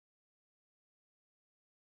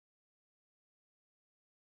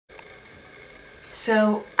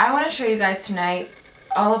So I want to show you guys tonight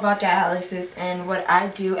all about dialysis and what I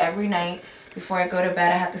do every night before I go to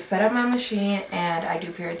bed. I have to set up my machine and I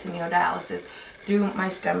do peritoneal dialysis through my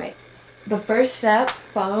stomach. The first step,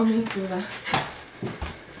 follow me through the...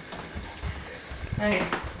 Okay.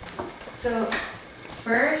 So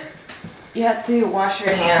first you have to wash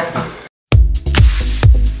your hands.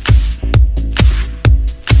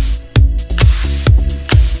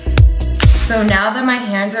 So now that my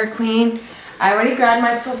hands are clean, I already grabbed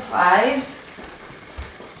my supplies.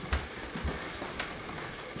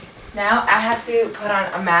 Now I have to put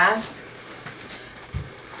on a mask.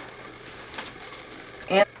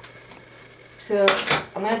 And so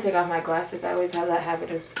I'm going to take off my glasses. I always have that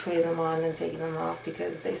habit of putting them on and taking them off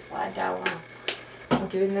because they slide down while I'm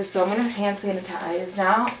doing this. So I'm going to hand sanitize.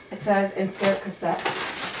 Now it says insert cassette.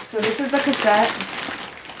 So this is the cassette.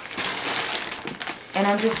 And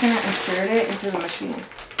I'm just going to insert it into the machine.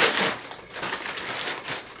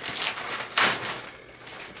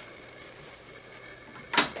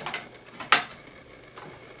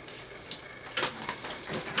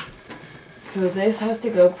 So this has to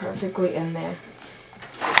go perfectly in there.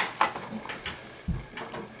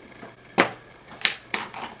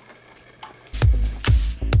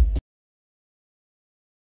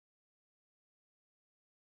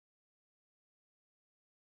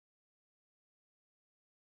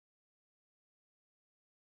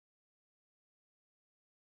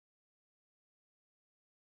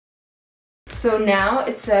 So now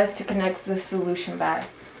it says to connect the solution bag.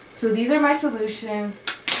 So these are my solutions.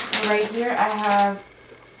 Right here I have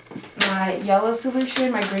my yellow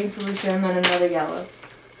solution, my green solution, and then another yellow.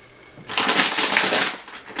 So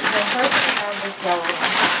first I have this yellow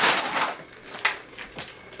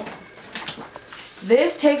one.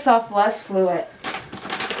 This takes off less fluid.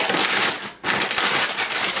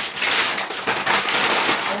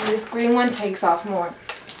 And this green one takes off more.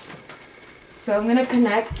 So I'm going to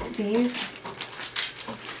connect these.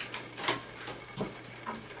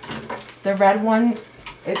 The red one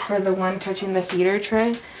is for the one touching the heater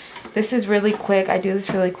tray. This is really quick. I do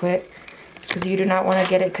this really quick because you do not want to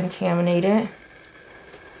get it contaminated.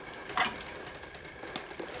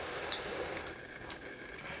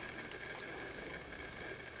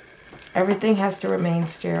 Everything has to remain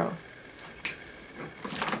sterile.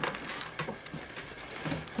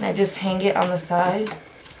 And I just hang it on the side. So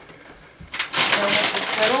with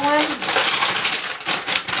this little one,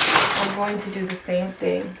 I'm going to do the same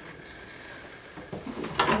thing.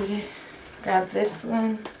 Grab this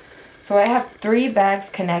one. So I have 3 bags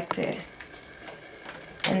connected.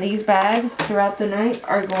 And these bags throughout the night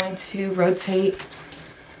are going to rotate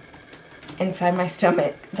inside my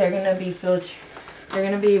stomach. They're going to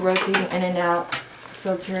be rotating in and out,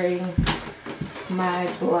 filtering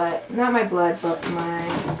my blood. Not my blood, but my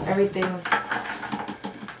everything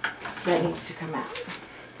that needs to come out.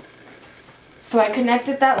 So I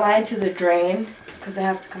connected that line to the drain because it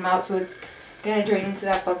has to come out, so it's going to drain into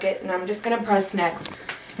that bucket, and I'm just going to press next.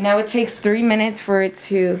 Now it takes 3 minutes for it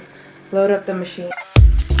to load up the machine.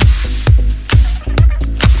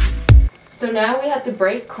 So now we have to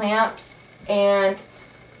break clamps and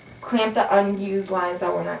clamp the unused lines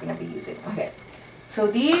that we're not going to be using. Okay, so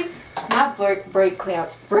these, not break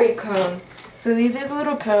clamps, break cone. So these are the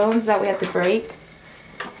little cones that we have to break.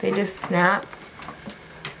 They just snap.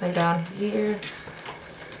 They're down here.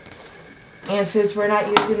 And since we're not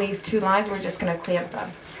using these 2 lines, we're just going to clamp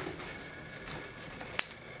them.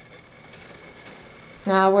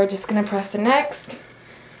 Now we're just going to press the next.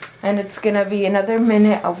 And it's going to be another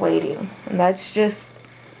minute of waiting. And that's just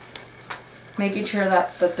making sure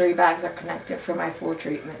that the 3 bags are connected for my full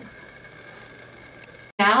treatment.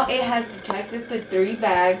 Now it has detected the 3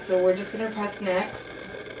 bags, so we're just going to press next.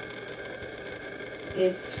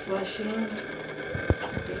 It's flushing.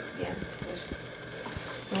 Okay, yeah, it's flushing.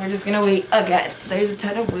 And we're just gonna wait again. There's a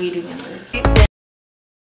ton of waiting in this.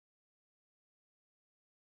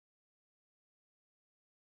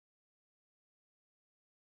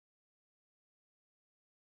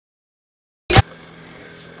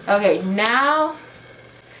 Okay, now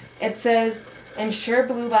it says ensure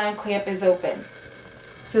blue line clamp is open.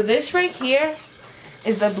 So this right here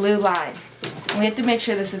is the blue line. We have to make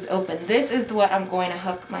sure this is open. This is what I'm going to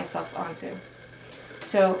hook myself onto.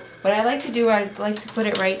 So what I like to do, I like to put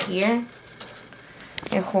it right here.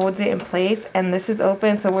 It holds it in place, and this is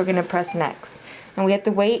open, so we're going to press next. And we have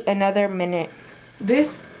to wait another minute.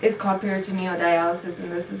 This is called peritoneal dialysis,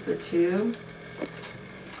 and this is the tube.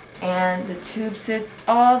 And the tube sits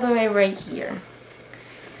all the way right here.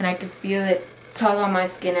 And I can feel it tug on my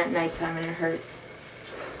skin at nighttime, and it hurts.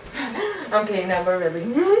 Okay, never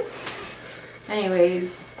really.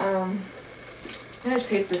 Anyways, I'm going to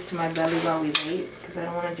tape this to my belly while we wait because I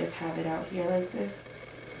don't want to just have it out here like this.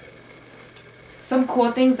 Some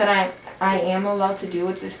cool things that I am allowed to do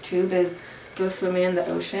with this tube is go swimming in the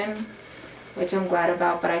ocean, which I'm glad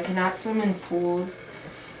about, but I cannot swim in pools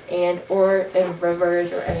or in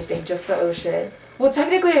rivers or anything, just the ocean. Well,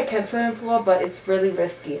 technically I can swim in a pool, but it's really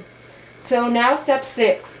risky. So now step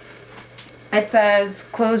 6. It says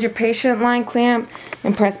close your patient line clamp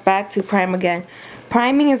and press back to prime again.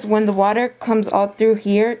 Priming is when the water comes all through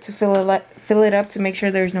here to fill it up to make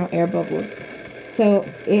sure there's no air bubbles. So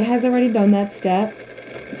it has already done that step.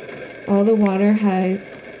 All the water has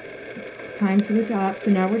climbed to the top.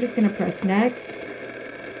 So now we're just going to press next.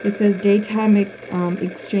 It says daytime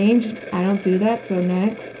exchange. I don't do that, so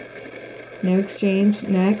next. No exchange,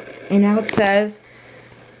 next. And now it says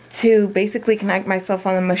to basically connect myself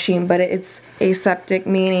on the machine, but it's aseptic,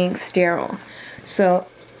 meaning sterile. So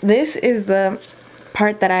this is the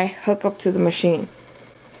part that I hook up to the machine.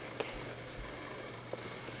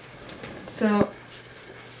 So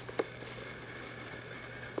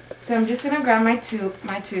I'm just gonna grab my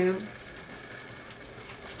tubes,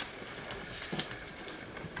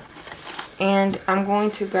 and I'm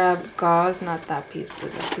going to grab gauze, not that piece,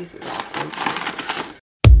 but that piece is awesome.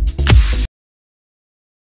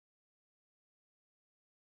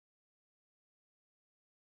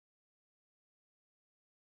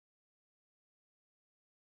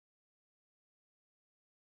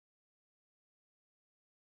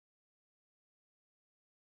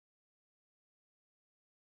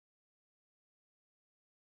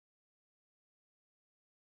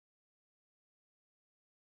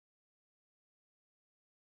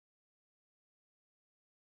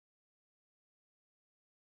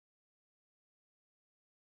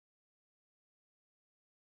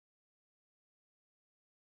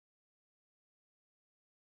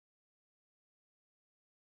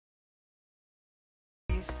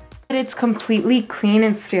 It's completely clean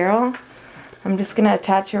and sterile. I'm just gonna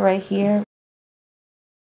attach it right here.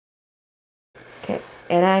 Okay,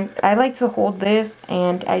 and I like to hold this,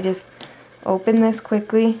 and I just open this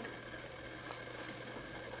quickly.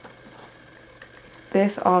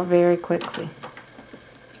 This all very quickly.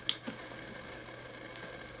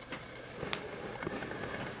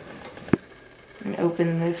 And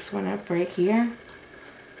open this one up right here.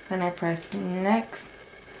 Then I press next.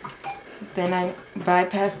 Then I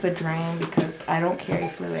bypass the drain because I don't carry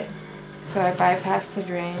fluid. So I bypass the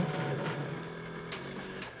drain.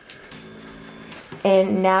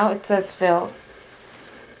 And now it says filled.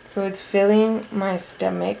 So it's filling my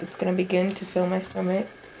stomach. It's going to begin to fill my stomach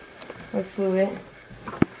with fluid.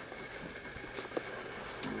 I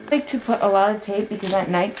like to put a lot of tape because at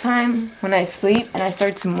nighttime when I sleep and I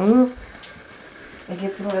start to move, it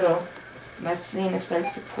gets a little messy and it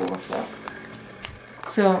starts to pull.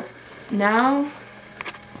 So now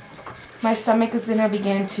my stomach is going to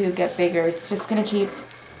begin to get bigger. It's just going to keep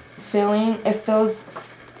filling. It fills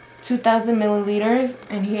 2,000 milliliters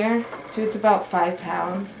in here, so it's about 5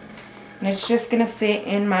 pounds. And it's just going to sit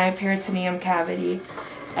in my peritoneum cavity.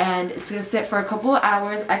 And it's going to sit for a couple of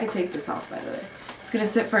hours. I can take this off, by the way. It's going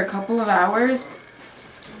to sit for a couple of hours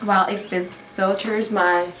while it filters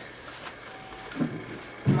my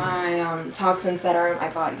toxins that are in my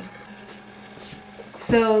body.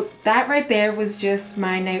 So that right there was just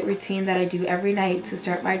my night routine that I do every night to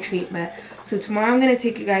start my treatment. So tomorrow I'm going to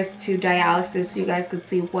take you guys to dialysis so you guys can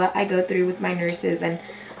see what I go through with my nurses and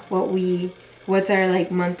what's our like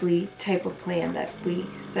monthly type of plan that we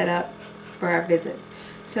set up for our visits.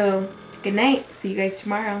 So good night. See you guys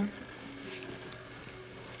tomorrow.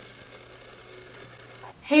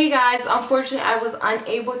 Hey guys, unfortunately I was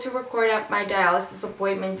unable to record at my dialysis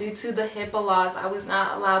appointment due to the HIPAA laws. I was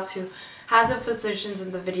not allowed to have the physicians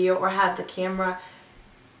in the video or have the camera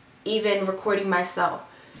even recording myself.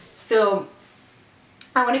 So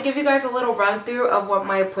I want to give you guys a little run through of what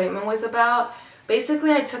my appointment was about.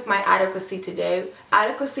 Basically I took my adequacy today.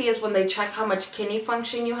 Adequacy is when they check how much kidney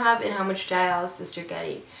function you have and how much dialysis you're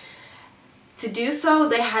getting. To do so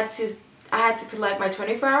I had to collect my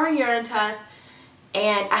 24-hour urine test,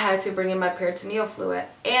 and I had to bring in my peritoneal fluid,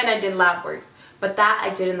 and I did lab works, but that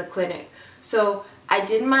I did in the clinic. So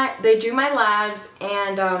they drew my labs,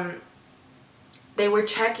 and they were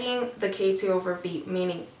checking the K2 over V,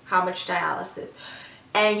 meaning how much dialysis.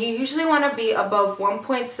 And you usually want to be above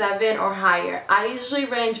 1.7 or higher. I usually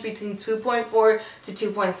range between 2.4 to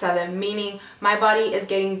 2.7, meaning my body is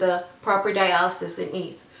getting the proper dialysis it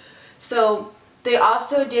needs. So they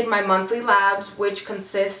also did my monthly labs, which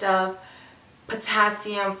consist of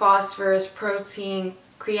potassium, phosphorus, protein,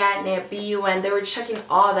 creatinine, BUN. They were checking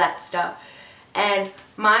all that stuff. and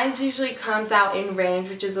mine usually comes out in range,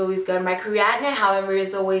 which is always good. My creatinine, however,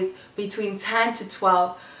 is always between 10 to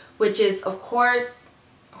 12, which is of course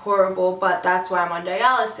horrible, but that's why I'm on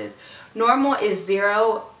dialysis. Normal is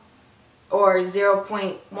 0 or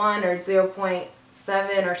 0.1 or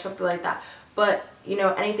 0.7 or something like that, but you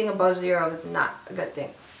know, anything above 0 is not a good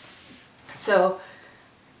thing. So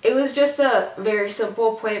it was just a very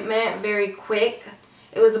simple appointment, very quick.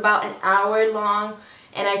 It was about an hour long,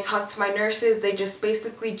 and I talked to my nurses. They just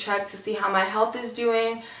basically checked to see how my health is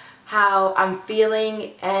doing, how I'm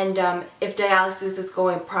feeling, and if dialysis is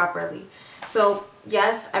going properly. So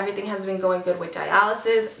yes, everything has been going good with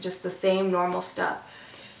dialysis, just the same normal stuff.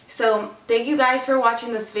 So thank you guys for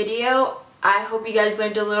watching this video. I hope you guys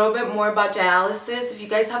learned a little bit more about dialysis. If you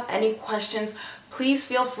guys have any questions, please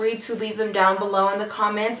feel free to leave them down below in the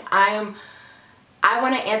comments. I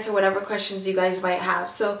want to answer whatever questions you guys might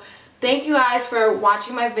have. So thank you guys for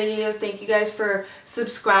watching my videos. Thank you guys for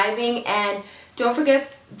subscribing, and don't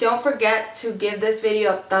forget to give this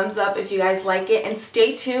video a thumbs up if you guys like it, and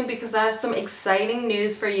stay tuned because I have some exciting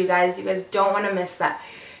news for you guys. You guys don't want to miss that.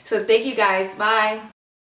 So thank you guys. Bye.